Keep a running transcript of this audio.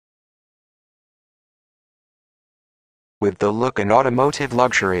With the look and automotive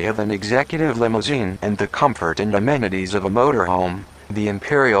luxury of an executive limousine and the comfort and amenities of a motorhome, the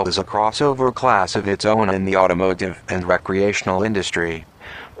Imperial is a crossover class of its own in the automotive and recreational industry.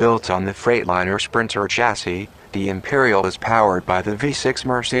 Built on the Freightliner Sprinter chassis, the Imperial is powered by the V6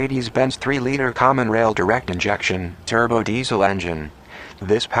 Mercedes Benz 3-liter common rail direct injection turbo diesel engine.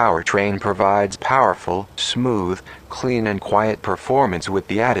 This powertrain provides powerful, smooth, clean and quiet performance with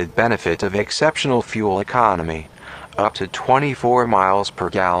the added benefit of exceptional fuel economy, up to 24 miles per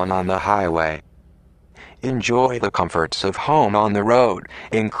gallon on the highway. Enjoy the comforts of home on the road,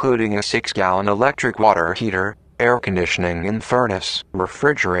 including a 6-gallon electric water heater, air conditioning and furnace,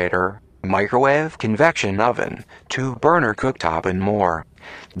 refrigerator, microwave convection oven, 2-burner cooktop and more.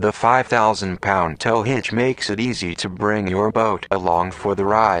 The 5,000-pound tow hitch makes it easy to bring your boat along for the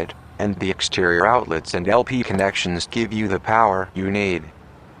ride, and the exterior outlets and LP connections give you the power you need.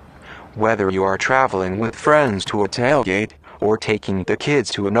 Whether you are traveling with friends to a tailgate, or taking the kids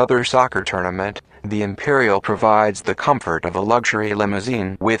to another soccer tournament, the Imperial provides the comfort of a luxury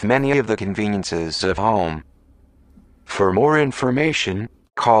limousine with many of the conveniences of home. For more information,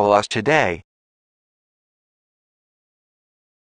 call us today.